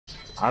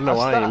I know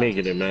I ain't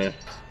making it, man.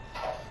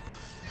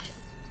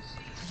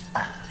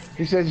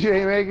 You said you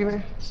ain't making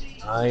it?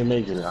 I ain't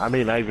making it. I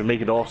may not even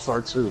make it off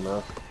start too,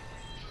 man.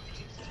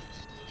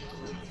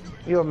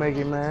 You'll make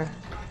it, man.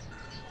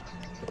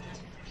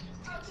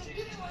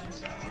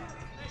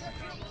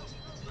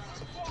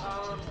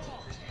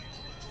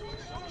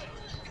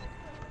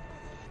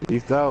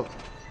 Beefed out.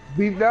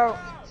 Beefed out?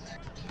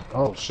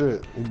 Oh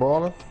shit, you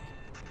balling?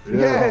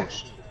 Yeah. Oh,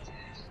 shit.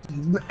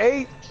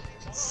 8,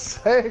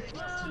 6.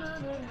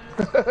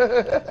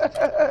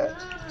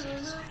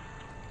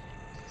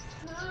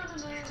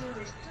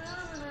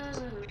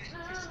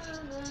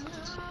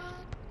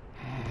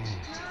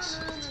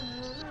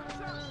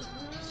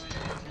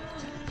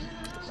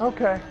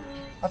 Okay.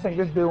 I think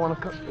this dude wanna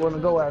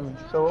go at me.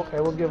 So okay,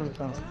 we'll give him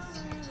some.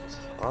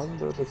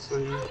 Under the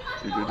sea.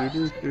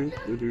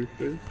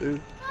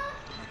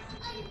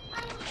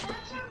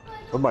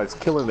 Somebody's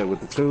killing it with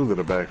the tunes in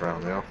the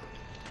background, yo.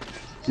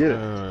 Get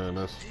it.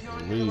 That's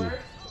me.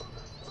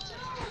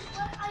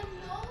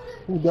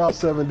 Who got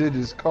 7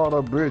 digits? Called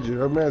up Bridget.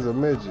 Her man's a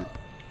midget.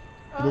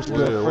 What you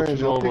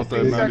know about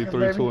that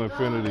 93 to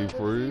infinity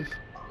freeze?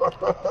 Oh,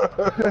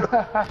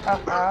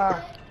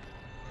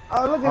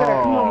 look at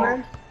that. Come on,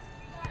 man.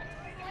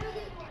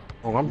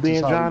 Oh, I'm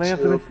being John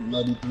Anthony.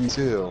 93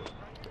 till.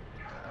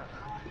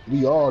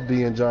 We all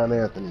D and John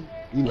Anthony.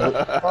 You know.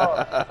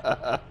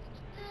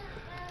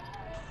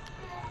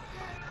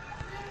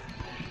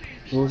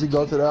 As soon as he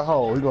go to that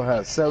hole, he gonna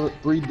have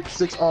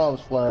 6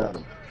 arms flying at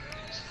him.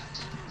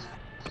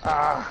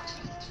 Ah.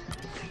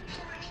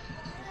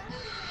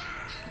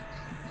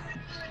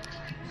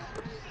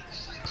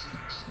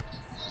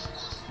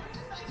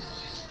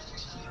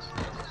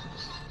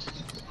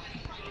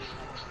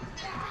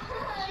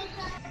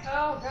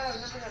 Oh, God, I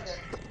never got that.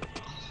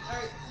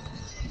 Alright.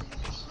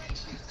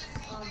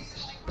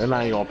 They're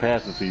not even gonna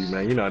pass it to you,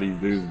 man. You know how these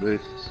dudes be.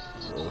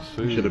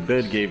 You should have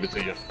been gave it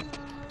to you.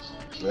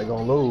 They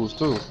gonna lose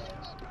too.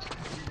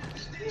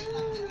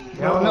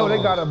 I don't know, they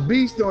got a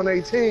beast on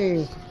their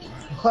team.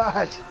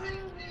 Watch.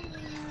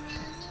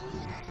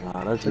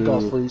 Nah, that's Take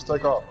off, freeze.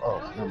 Take off.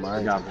 Oh, never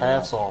mind. They got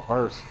pass off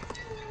first.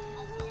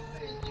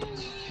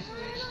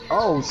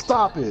 Oh,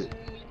 stop it.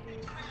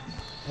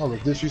 That was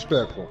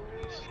disrespectful.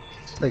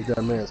 Take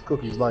that man's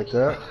cookies like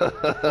that.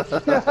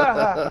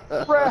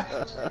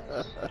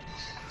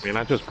 Man,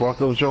 I just brought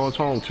those joints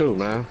home too,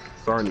 man.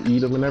 Starting to eat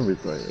them and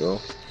everything, yo.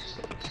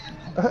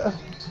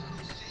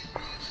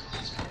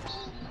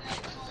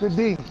 Good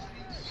D.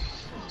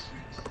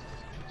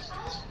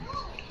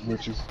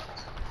 With you.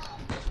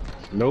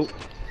 Nope.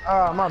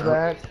 Ah, my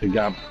bad. He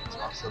got.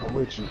 I said I'm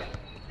with you.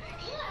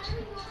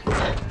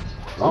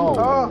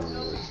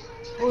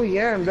 Oh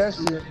yeah, that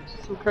shit.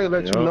 It's okay to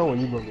let you know when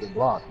you're gonna get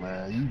blocked,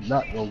 man. You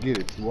not gonna get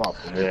it too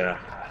often. Yeah.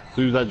 As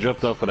soon as I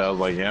jumped up for that, I was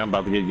like, yeah, I'm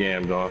about to get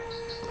yammed on.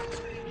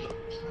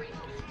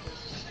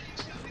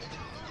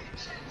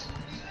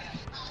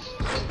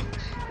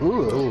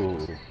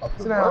 Ooh.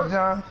 Sit down,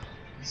 John.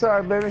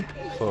 Sorry, baby.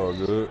 It's all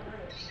good.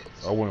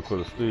 I went for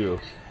the steal.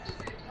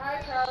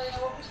 Hi, Charlie.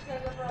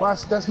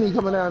 Watch, that's me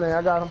coming down there.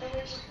 I got him.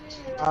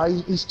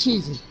 He's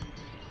cheesing.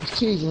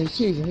 He's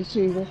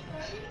cheesing.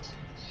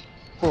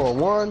 For a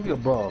 1, you're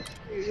bum.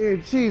 You're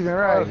cheesing,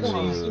 right?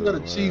 You gotta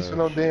cheese for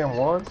no damn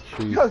 1.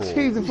 You're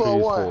cheesing for a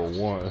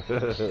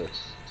 1.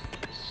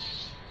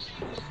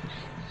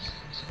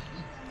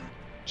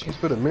 Cheese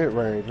for the mid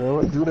range, man.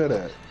 What do that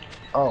at?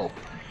 Oh,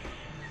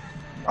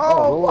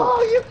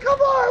 you come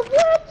on,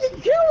 what? You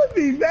killing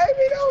me, baby.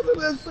 That was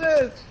an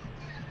assist.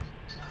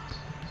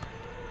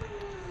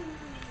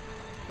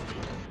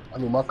 I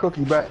need my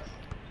cookie back.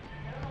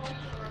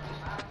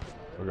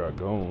 I got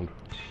goned.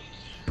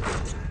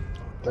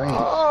 Damn.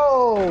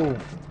 Oh.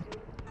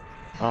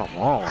 Oh,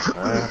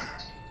 man.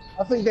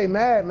 I think they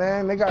mad,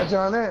 man. They got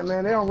John Ant,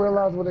 man. They don't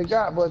realize what they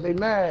got, but they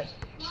mad.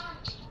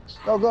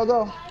 Go.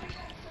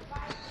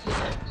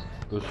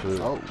 This shit.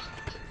 Oh.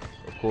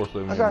 Of course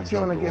they made I got me you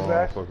on jump the the get wrong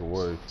back. fucking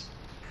way.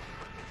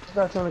 I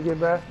got you on the get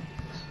back.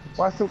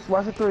 Watch the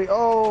 3.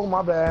 Oh,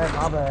 my bad.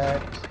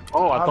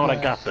 Oh, I My thought bad.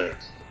 I got there.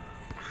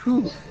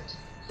 Whew.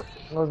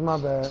 That was my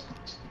bad.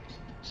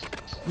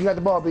 You got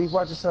the ball, Beef.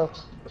 Watch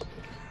yourself.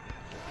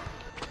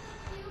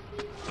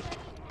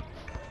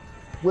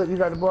 Whip, you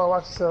got the ball.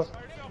 Watch yourself.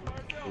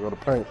 I got a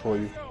paint for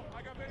you.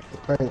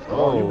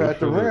 Oh, you got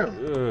the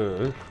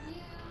rim.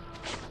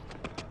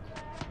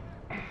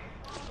 Yeah.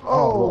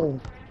 Oh.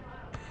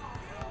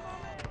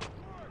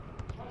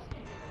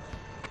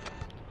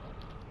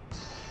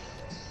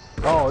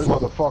 Oh, this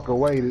motherfucker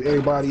waited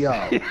everybody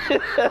out.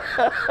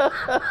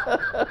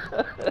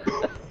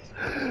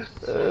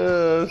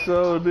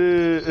 So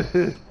did.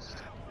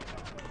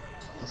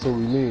 That's what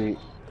we need.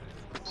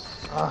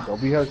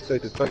 Don't be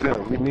hesitate to take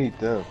them. We need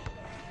them.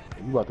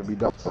 You about to be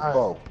done for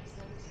 4.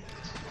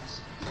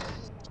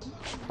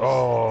 I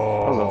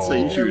was gonna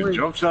say, you shooting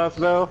jump shots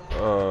now?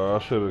 I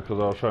should have, because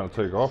I was trying to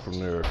take off from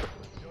there.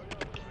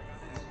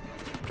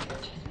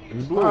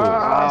 You blew it.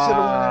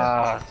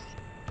 I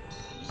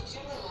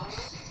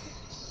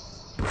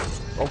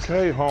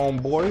Okay,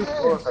 homeboy.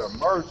 Lord have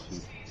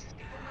mercy.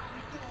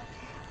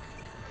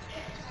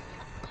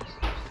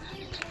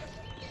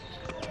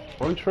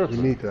 Why you We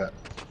tripping? need that.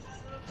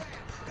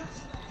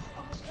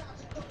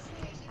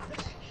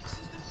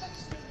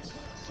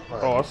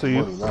 Oh, I see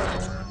you. Money now,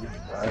 man. We need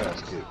my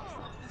ass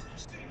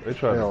kicked. They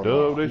tried to Hell dub.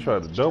 no. They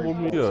tried to double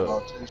me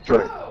up.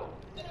 Straight.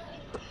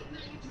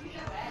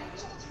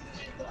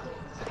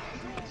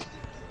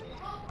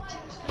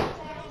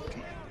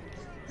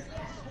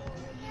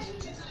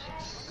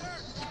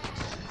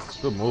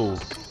 Good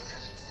move.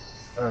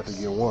 I had to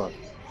get one.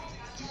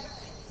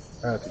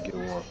 I had to get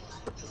one.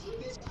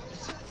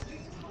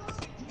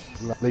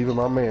 I'm not leaving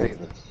my man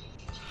either.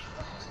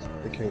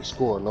 They can't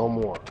score no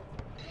more.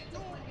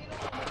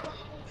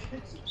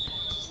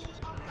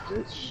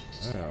 Bitch.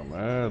 Damn,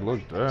 man.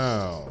 Look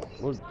down.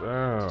 Look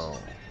down.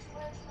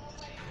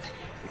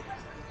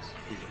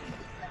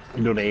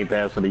 You know they ain't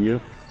passing to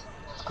you.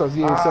 It's because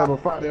he ain't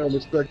 7'5", they don't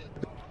respect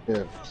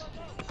him.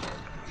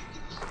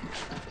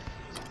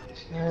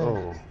 Man,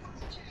 Oh.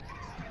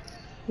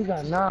 he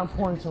got 9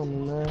 points on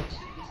me, man.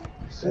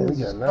 Man, we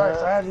Jesus got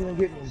Christ, 9. I haven't even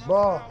getting the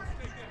ball.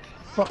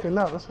 Fucking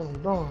up, that's what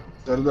I'm doing.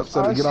 Set it up,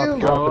 set Oh, it. Get out there, shoot.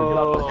 get out there, get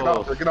out there, get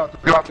out there, get out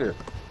there, get out there.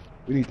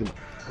 We need them.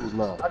 Who's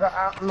now?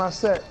 I'm not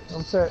set.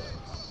 I'm set.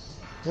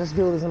 This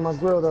dude is in my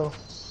grill though.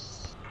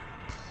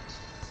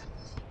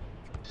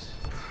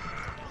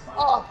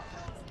 Oh.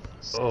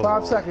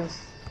 5 seconds.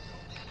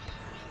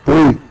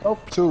 3, Oh,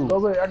 2. go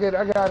away. I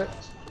got it.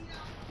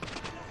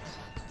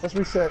 Let's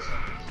reset.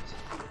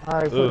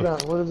 Alright, put it down.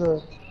 Where'd it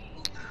go?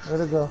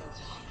 Where'd it go?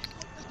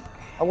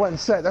 I wasn't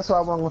set, that's why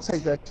I wasn't gonna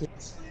take that shit.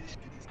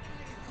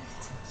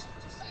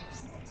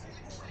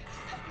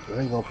 They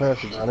ain't gonna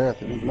pass it down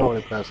Anthony. You know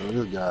they passing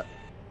to this guy.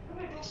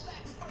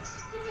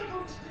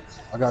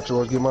 I got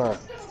yours, get mine.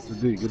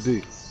 Good D, good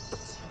D.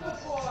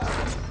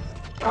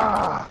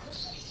 Ah!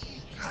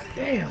 God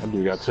damn. That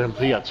dude got 10.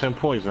 He got 10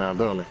 points now,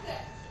 don't he?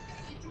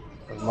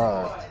 That's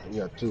mine. You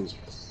got 2.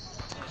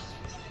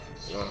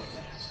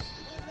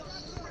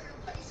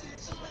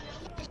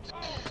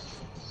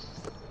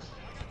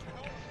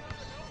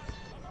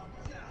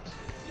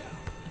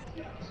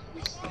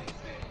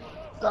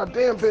 God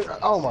damn bitch.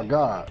 Oh my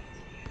god.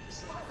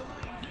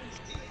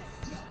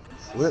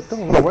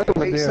 Don't wait on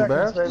the 8 damn seconds,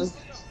 bastard. baby.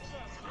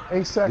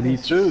 8 seconds. We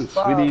need twos.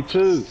 5. We need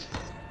twos.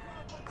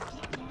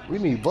 We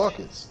need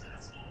buckets.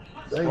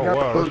 They ain't Oh, got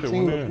wow, that shit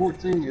 13 went or in.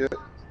 14 yet.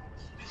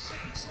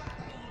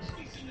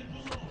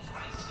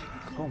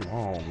 Come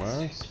on,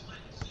 man.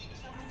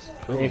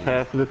 They ain't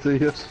passing it to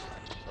you.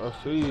 I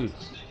see.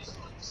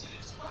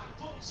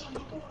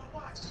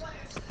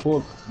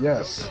 Pull.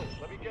 Yes.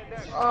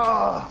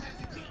 Ah!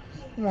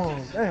 Come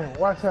on, damn,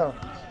 watch out.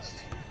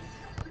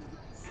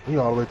 He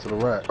all the way to the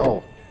rack.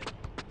 Oh.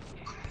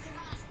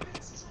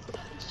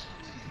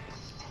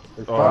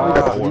 They finally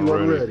got I you wasn't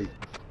wasn't ready. ready.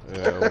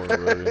 Yeah, I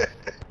wasn't ready.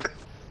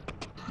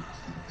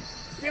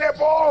 Get that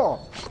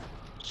ball.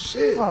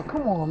 Shit. Oh,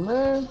 come on,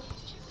 man.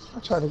 I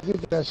tried to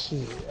get that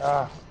shit.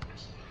 Ah.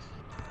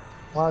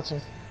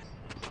 Watching.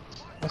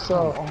 What's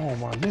up? Oh,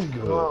 my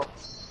nigga. Oh,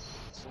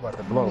 They about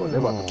to blow it. They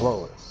about to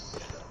blow it.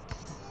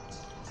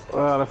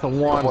 That's a I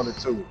 1. wanted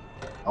 2.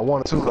 I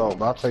wanted 2 though,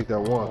 but I'll take that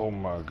 1. Oh,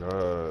 my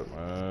God,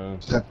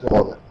 man. Step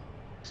on it.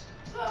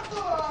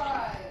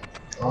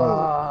 Oh.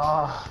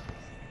 ah.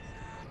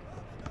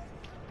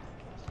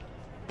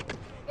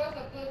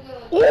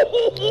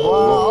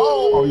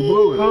 Oh, he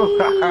blew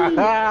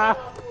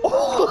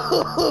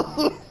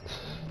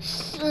it.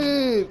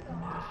 Shit.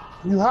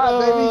 You hot,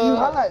 baby, you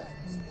hot.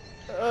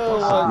 Oh,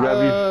 You my have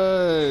me-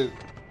 God.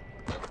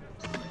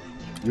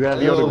 You had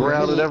me on the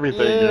ground and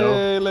everything, yo.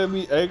 Yeah, let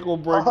me ankle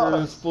breaker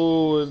and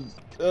spoon.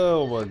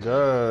 Oh, my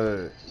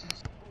God.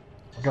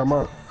 I got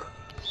mine.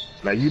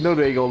 Now you know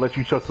they ain't gonna let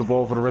you touch the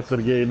ball for the rest of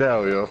the game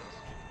now, yo.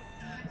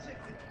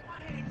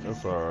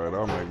 That's all right.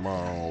 I'll make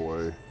my own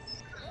way.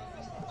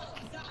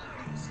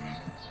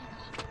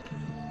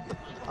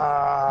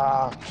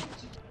 Ah.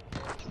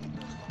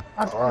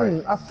 All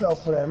right. I fell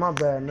for that, my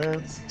bad,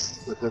 man.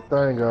 Put that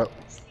thing up.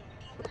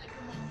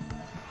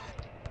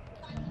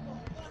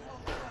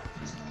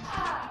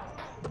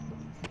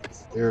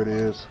 There it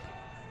is.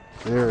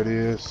 There it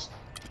is.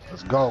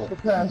 Let's go. Good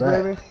pass,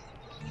 Back. baby.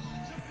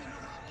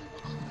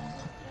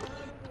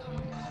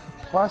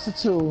 Watch the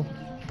 2.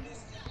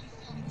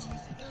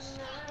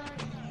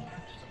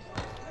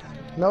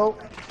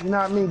 Nope, you're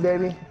not me,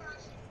 baby.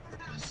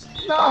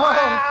 No,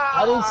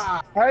 I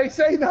didn't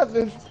say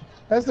nothing.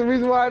 That's the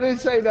reason why I didn't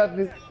say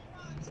nothing.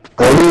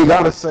 Oh, you ain't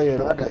gotta say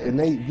it. I got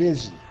innate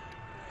vision.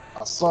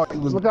 I saw he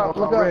was Look out,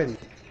 going look out. already.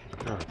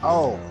 God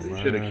Oh.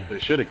 damn, They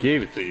should have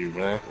gave it to you,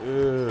 man. Yeah,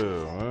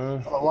 man.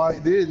 I don't know why he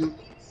didn't.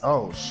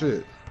 Oh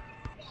shit.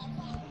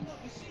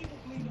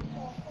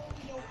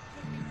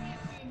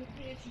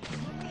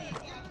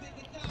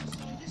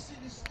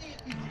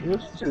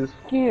 This shit is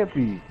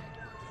scampy.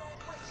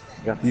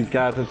 Got these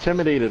guys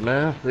intimidated,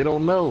 man. They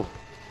don't know.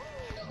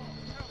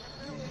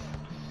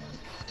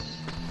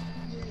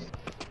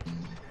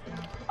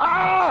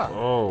 Ah!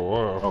 Oh,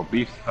 wow. Oh,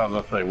 beast. I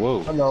was gonna say,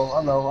 whoa. I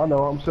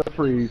know. I'm set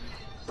freeze.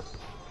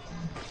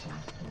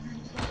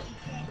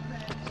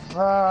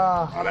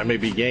 Ah, Oh, that may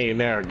be game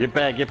there. Get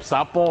back.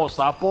 Stop ball.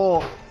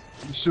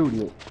 He's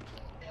shooting it.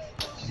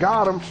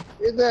 Got him.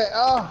 Get that.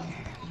 Oh.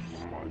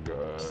 Oh my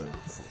God.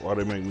 Why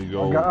they make me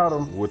I got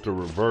him. go with the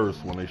reverse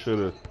when they should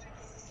have?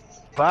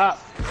 Pop.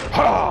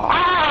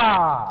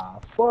 Ah!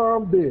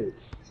 Farm bitch.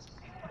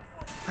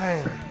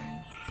 Damn.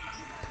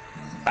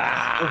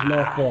 That's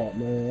my fault,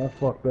 man. I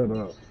fucked that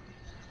up.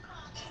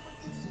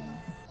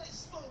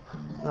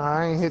 Nah,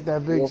 I ain't hit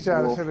that big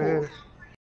shot. I should have hit it.